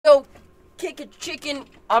kick a chicken.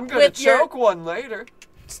 I'm gonna choke one later.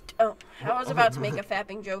 Oh, I was about to make a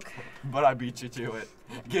fapping joke. But I beat you to it.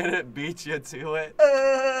 Get it? Beat you to it.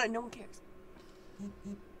 No one cares.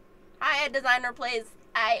 Hi, designer plays.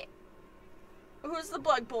 Who's the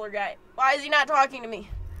plug puller guy? Why is he not talking to me?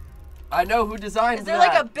 I know who designed that. Is there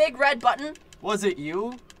like a big red button? Was it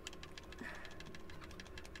you?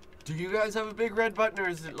 Do you guys have a big red button, or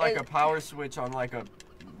is it like a power switch on like a...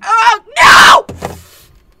 Oh, no!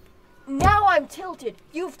 Now I'm tilted.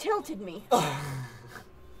 You've tilted me. Oh.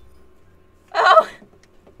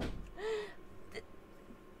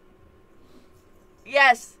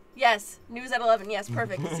 Yes. News at 11. Yes,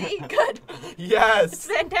 perfect. See? Good. Yes. It's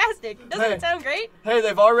fantastic. Doesn't it sound great? Hey,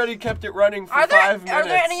 they've already kept it running for 5 minutes. Are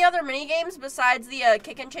there any other mini games besides the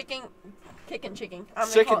kicking chicken? Kicking.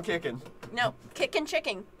 No, kicking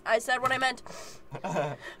chicken. I said what I meant.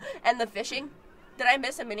 And the fishing. Did I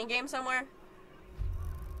miss a mini game somewhere?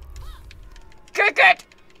 Kick it!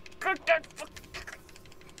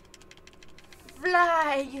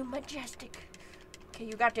 Fly, you majestic. Okay,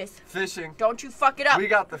 you got this. Fishing. Don't you fuck it up. We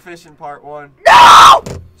got the fishing part 1. No!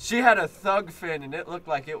 She had a thug fin, and it looked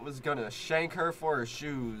like it was gonna shank her for her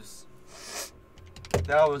shoes.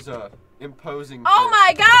 That was a imposing. Oh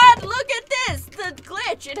my God! Look at this. The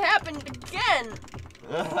glitch. It happened again.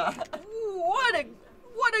 What a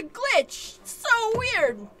glitch. So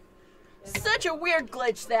weird. Such a weird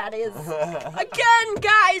glitch that is. Again,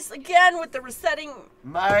 guys. Again with the resetting.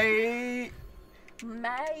 Mate.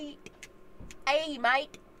 Hey,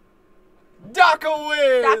 mate. Daka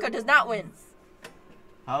wins. Daka does not win.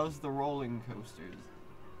 How's the rolling coasters?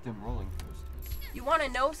 Them rolling coasters. You want to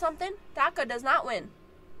know something? Daka does not win.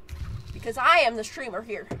 Because I am the streamer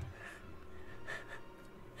here.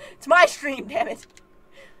 It's my stream, damn it.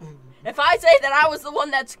 If I say that I was the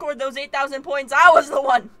one that scored those 8,000 points, I was the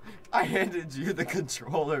one. I handed you the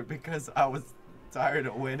controller because I was tired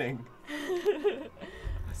of winning.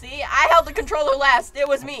 See, I held the controller last. It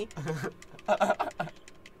was me. I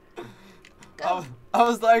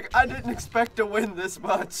was like, I didn't expect to win this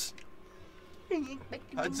much.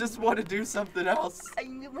 I just want to do something else.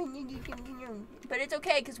 But it's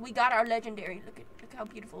okay because we got our legendary. Look how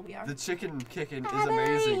beautiful we are. The chicken kicking is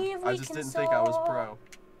amazing. I just didn't think I was pro.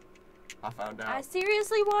 I found out. I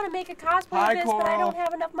seriously want to make a cosplay of this, but I don't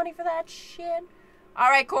have enough money for that shit. All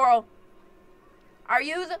right, Coral. Are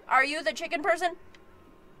you the chicken person?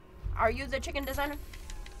 Are you the chicken designer?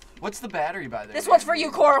 What's the battery by there? This one's for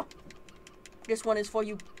you, Coral. This one is for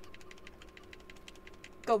you.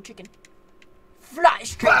 Go, chicken. Fly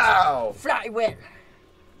straight. Wow. Fly well.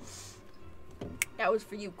 That was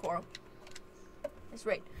for you, Coral. That's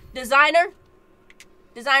right. Designer,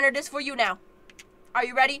 this for you now. Are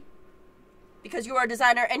you ready? Because you are a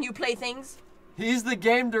designer and you play things. He's the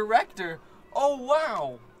game director. Oh,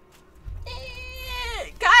 wow.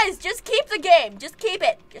 Guys, just keep the game. Just keep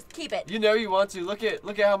it. Just keep it. You know you want to. Look at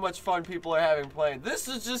how much fun people are having playing. This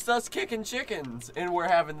is just us kicking chickens, and we're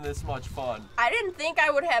having this much fun. I didn't think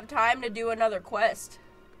I would have time to do another quest.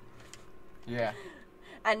 Yeah.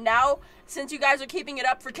 And now, since you guys are keeping it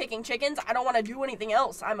up for kicking chickens, I don't want to do anything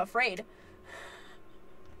else. I'm afraid.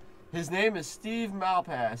 His name is Steve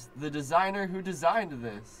Malpass, the designer who designed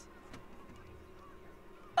this.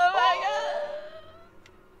 Oh my God.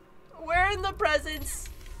 We're in the presence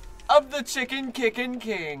of the chicken kicking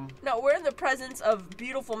king. No, we're in the presence of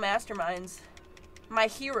beautiful masterminds. My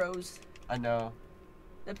heroes. I know.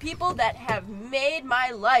 The people that have made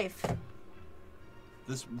my life.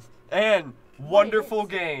 And wonderful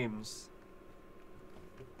games.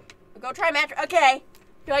 Go try match. Okay.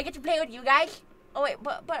 Do I get to play with you guys? Oh wait,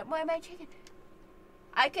 but why am I chicken?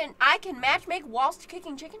 I can match make whilst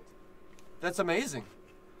kicking chickens? That's amazing.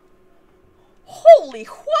 Holy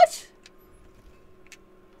what?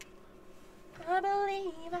 I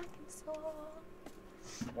believe I can soar.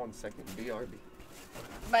 1 second, BRB.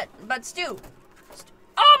 But Stu.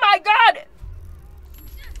 Oh my God!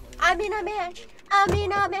 I'm in a match.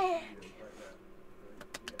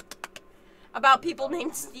 About people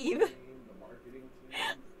named Steve.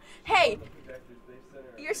 Hey,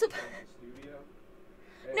 you're supposed.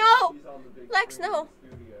 No, Lex, no.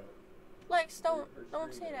 Lex,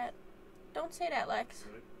 don't say that. Don't say that, Lex.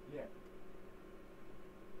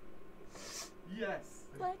 Yes.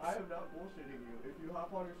 Lex. I am not bullshitting you. If you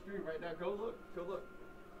hop on her stream right now, go look.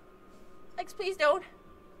 Lex, please don't.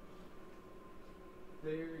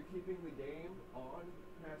 They're keeping the game on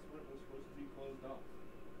past when it was supposed to be closed off.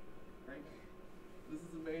 Right? This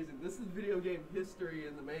is amazing. This is video game history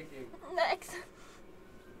in the making. Lex.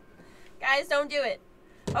 Guys, don't do it.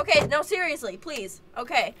 Okay, no, seriously, please.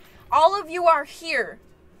 Okay, all of you are here.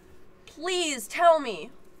 Please tell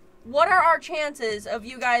me, what are our chances of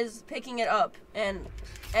you guys picking it up and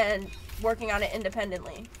working on it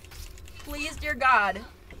independently? Please, dear God,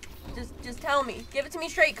 just tell me. Give it to me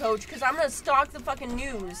straight, coach, because I'm going to stalk the fucking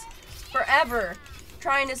news forever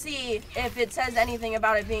trying to see if it says anything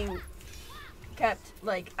about it being kept.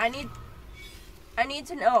 Like, I need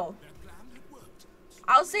to know.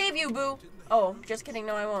 I'll save you, boo. Oh, just kidding.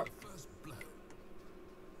 No, I won't.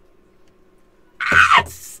 Ah,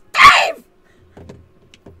 Steve!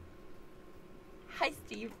 Hi,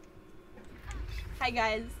 Steve. Hi,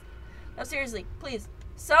 guys. No, seriously, please.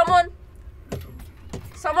 Someone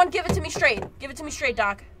give it to me straight. Give it to me straight,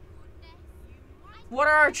 Doc. What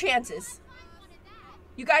are our chances?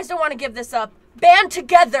 You guys don't want to give this up. Band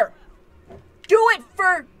together. Do it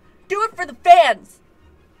for the fans.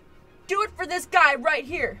 Do it for this guy right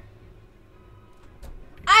here.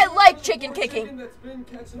 I like chicken kicking.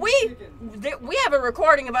 We have a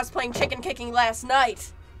recording of us playing chicken kicking last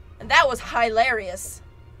night, and that was hilarious.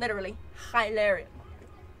 Literally hilarious.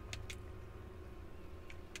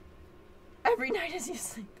 Every night as you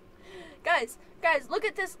sleep. Guys, look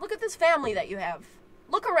at this family that you have.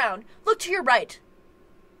 Look around. Look to your right.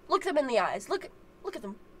 Look them in the eyes. Look at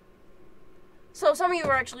them. So some of you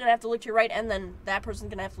are actually going to have to look to your right, and then that person's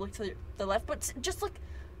going to have to look to the left. But just look,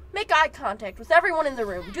 make eye contact with everyone in the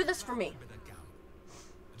room. Do this for me.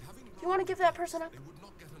 You want to give that person up?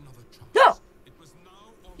 No!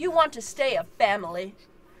 You want to stay a family.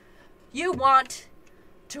 You want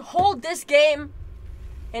to hold this game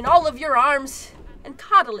in all of your arms and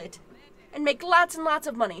coddle it and make lots and lots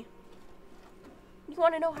of money. You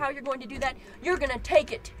want to know how you're going to do that? You're going to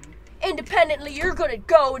take it independently. You're going to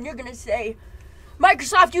go and you're going to say,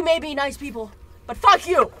 Microsoft, you may be nice people, but fuck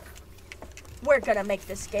you. We're going to make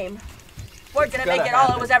this game. We're going to make it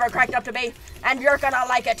all it was ever cracked up to be, and you're going to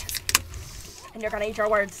like it. And you're going to eat your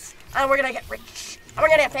words, and we're going to get rich, and we're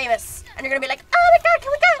going to get famous, and you're going to be like, oh my God,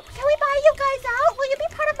 can we buy you guys out? Will you be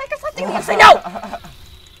part of Microsoft? And you say no.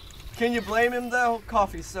 Can you blame him though?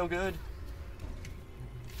 Coffee's so good.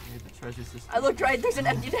 The treasure system. I looked right, there's an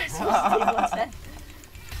empty decimal table instead.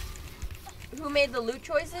 Who made the loot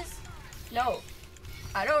choices? No.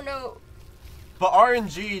 I don't know. But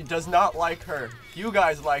RNG does not like her. You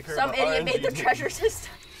guys like her. Some idiot RNG made the treasure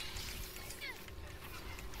system.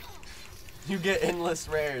 You get endless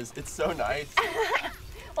rares. It's so nice.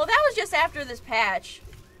 Well, that was just after this patch.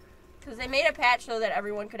 Because they made a patch so that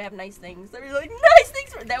everyone could have nice things. They were like, nice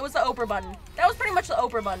things! That was the Oprah button. That was pretty much the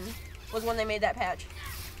Oprah button. Was when they made that patch.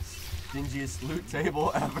 Dingiest loot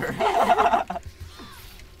table ever.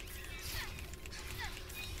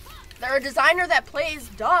 They're a designer that plays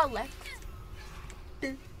Lex.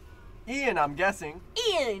 Ian, I'm guessing.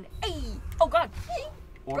 Ian. Hey. Oh, God.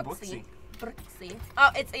 Or Brooksy. Brooksy. Oh,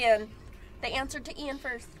 it's Ian. They answered to Ian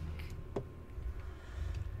first.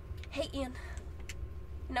 Hey, Ian.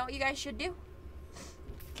 You know what you guys should do?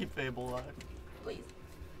 Keep Fable alive. Please.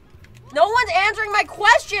 No one's answering my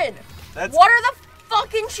question! What are the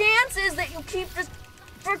fucking chances that you keep this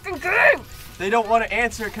freaking game? They don't want to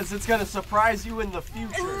answer because it's going to surprise you in the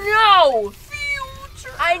future. No!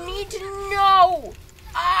 Future! I need to know!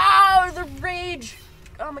 Ah, the rage!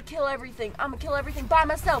 I'm gonna kill everything. I'm gonna kill everything by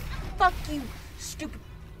myself. Fuck you, stupid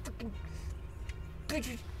fucking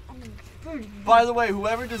bitches. By the way,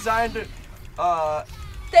 whoever designed it,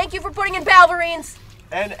 thank you for putting in Balverines.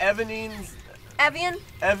 And Evian's Evian's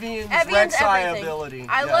Rek'Sai ability.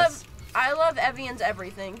 I love Evian's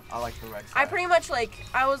everything. I like the Rek'Sai. I pretty much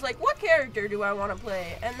I was like, what character do I want to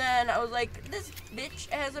play? And then I was like, this bitch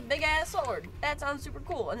has a big ass sword. That sounds super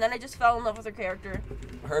cool. And then I just fell in love with her character.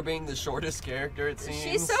 Her being the shortest character, it seems.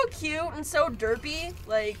 She's so cute and so derpy.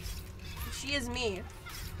 Like, she is me.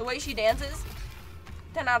 The way she dances,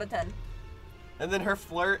 10 out of 10. And then her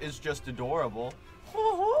flirt is just adorable.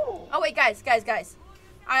 Oh wait, guys.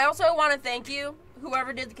 I also want to thank you,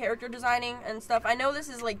 whoever did the character designing and stuff. I know this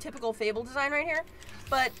is like typical Fable design right here,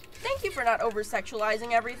 but thank you for not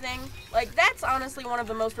over-sexualizing everything. Like, that's honestly one of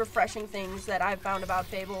the most refreshing things that I've found about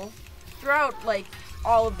Fable throughout, like,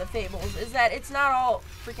 all of the Fables, is that it's not all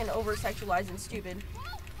freaking over-sexualized and stupid.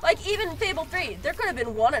 Like, even Fable 3, there could have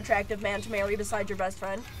been one attractive man to marry besides your best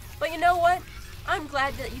friend. But you know what? I'm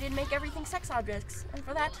glad that you didn't make everything sex objects, and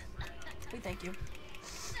for that, we thank you.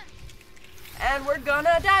 And we're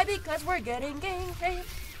gonna die because we're getting gang raped.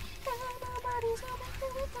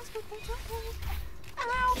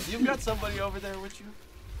 You've got somebody over there with you?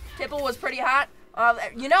 Tipple was pretty hot.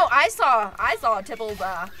 You know, I saw Tipple's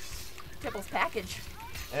package.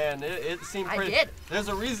 And it seemed pretty. I did. There's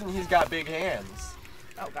a reason he's got big hands.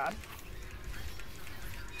 Oh God.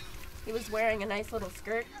 He was wearing a nice little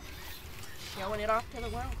skirt, showing it off to the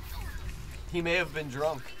world. He may have been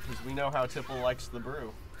drunk, because we know how Tipple likes the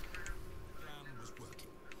brew.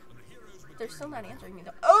 They're still not answering me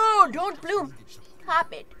though. Oh, don't bloom.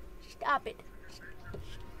 Stop it. Stop it.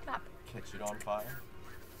 Stop it. Catch it on fire.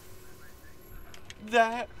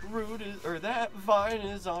 That root is, or that vine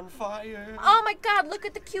is on fire. Oh my god, look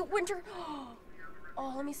at the cute Winter.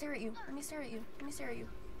 Oh, let me stare at you. Let me stare at you. Let me stare at you.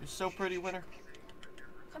 You're so pretty, Winter.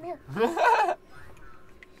 Come here. Let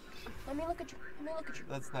me look at you. Let me look at you.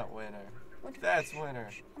 That's not Winter. Winter. That's Winter.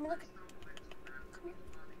 Let me look at Come here.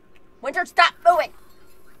 Winter, stop moving.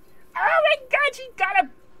 Oh my god, she's got a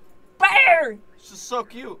bear. She's so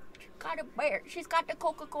cute. Got a bear. She's got the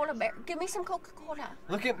Coca-Cola bear. Give me some Coca-Cola.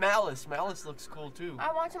 Look at Malice. Malice looks cool too.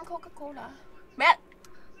 I want some Coca-Cola. Matt,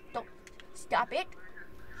 don't. Stop it.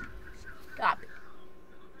 Stop it.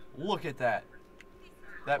 Look at that.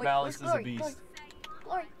 That Wait, Malice is where's a beast.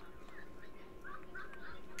 Glory.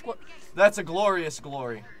 Glory. That's a glorious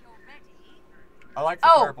glory. I like the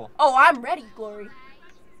purple. Oh, I'm ready, Glory.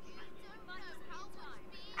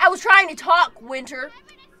 I was trying to talk, Winter.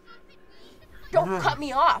 Don't cut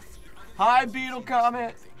me off. Hi, Beetle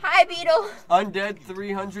comment. Hi, Beetle. Undead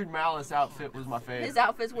 300 Malice outfit was my favorite. His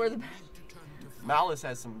outfits were the best. Malice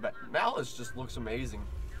has some. Malice just looks amazing.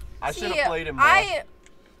 I should See, have played him more.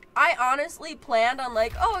 I honestly planned on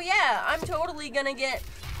like, oh yeah, I'm totally gonna get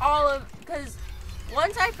all of, because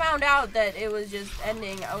once I found out that it was just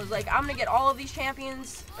ending, I was like, I'm gonna get all of these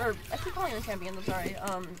champions, or I keep calling them champions, I'm sorry,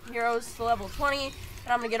 heroes to level 20, and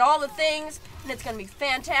I'm gonna get all the things, and it's gonna be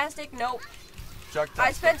fantastic. Nope.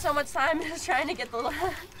 I spent so much time just trying to get the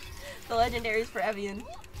legendaries for Evian.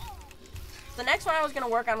 The next one I was gonna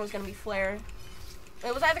work on was gonna be Flare.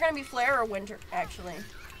 It was either gonna be Flare or Winter, actually.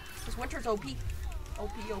 Because Winter's OP.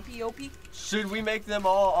 OP, OP, OP. Should we make them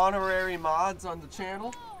all honorary mods on the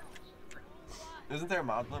channel? Isn't there a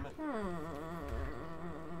mod limit?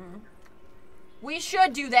 We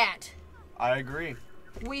should do that. I agree.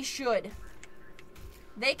 We should.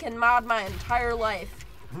 They can mod my entire life.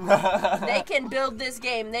 They can build this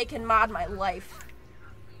game. They can mod my life.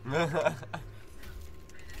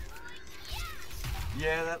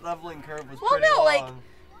 Yeah, that leveling curve was Well, pretty no, long. like,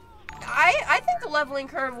 I think the leveling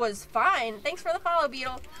curve was fine. Thanks for the follow,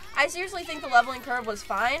 Beetle. I seriously think the leveling curve was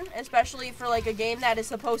fine, especially for, like, a game that is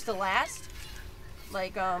supposed to last.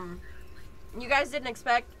 Like, you guys didn't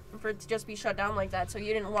expect for it to just be shut down like that, so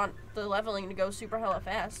you didn't want the leveling to go super hella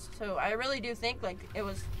fast. So I really do think, like, it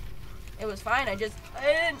was fine. I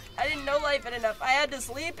didn't know life enough. I had to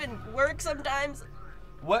sleep and work sometimes.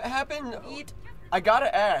 What happened? Eat. I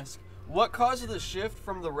gotta ask, what caused the shift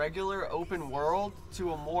from the regular open world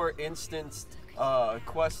to a more instanced,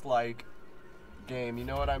 quest-like game? You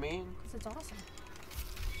know what I mean? Because it's awesome.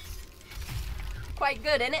 Quite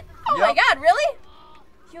good, isn't it? Oh Yep. my god, really?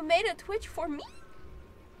 You made a Twitch for me?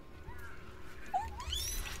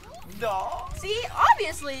 No. See,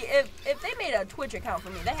 obviously, if they made a Twitch account for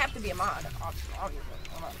me, they have to be a mod. Obviously.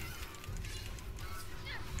 Hold on.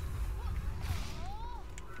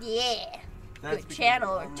 Yeah. That's Good because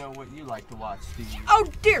channel. I know what you like to watch, Steve. Oh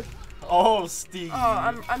dear. Oh, Steve. Oh,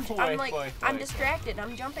 I'm Boy. distracted.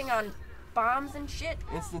 I'm jumping on bombs and shit.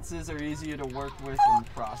 Instances are easier to work with and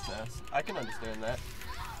process. I can understand that.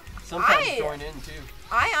 Sometimes join in too.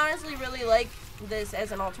 I honestly really like this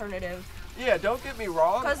as an alternative. Yeah, don't get me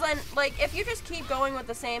wrong. Because then, like, if you just keep going with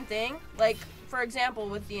the same thing, like, for example,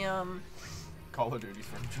 with the, Call of Duty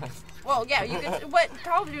franchise. well, yeah, you could, but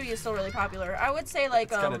Call of Duty is still really popular. I would say, like,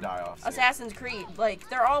 It's gonna die off soon. Assassin's Creed, like,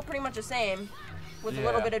 they're all pretty much the same, with a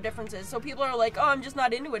little bit of differences. So people are like, oh, I'm just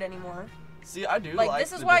not into it anymore. See, I do Like,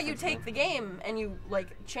 this is why you difference, take man. the game and you,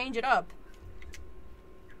 like, change it up.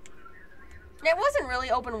 It wasn't really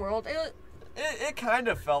open world. It kind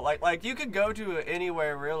of felt like you could go to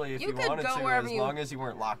anywhere really if you could wanted go to, wherever as you- long as you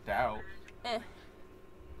weren't locked out. Eh.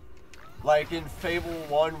 Like in Fable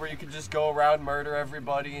 1, where you could just go around, murder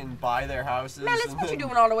everybody, and buy their houses. Malice, and what you then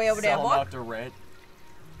doing all the way over there, sell them boy? out to rent.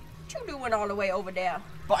 What you doing all the way over there?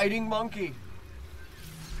 Biting monkey.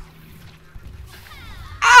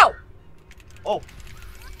 Ow! Oh,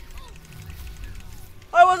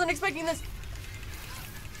 I wasn't expecting this.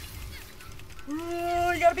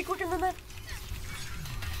 You gotta be quicker than that.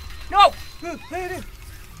 No! Clean,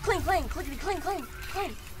 clean, clickety, clean, clean,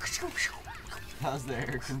 clean. how's the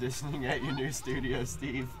air conditioning at your new studio,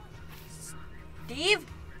 Steve? Steve?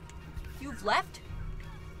 You've left?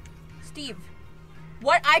 Steve.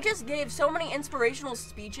 What? I just gave so many inspirational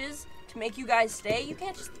speeches to make you guys stay. You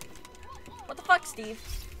can't just... What the fuck, Steve?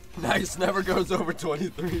 Nice never goes over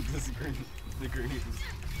 23 degrees.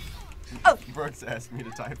 Oh! Brooks asked me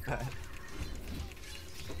to type that.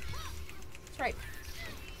 That's right.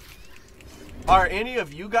 Are any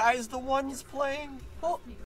of you guys the ones playing? Oh,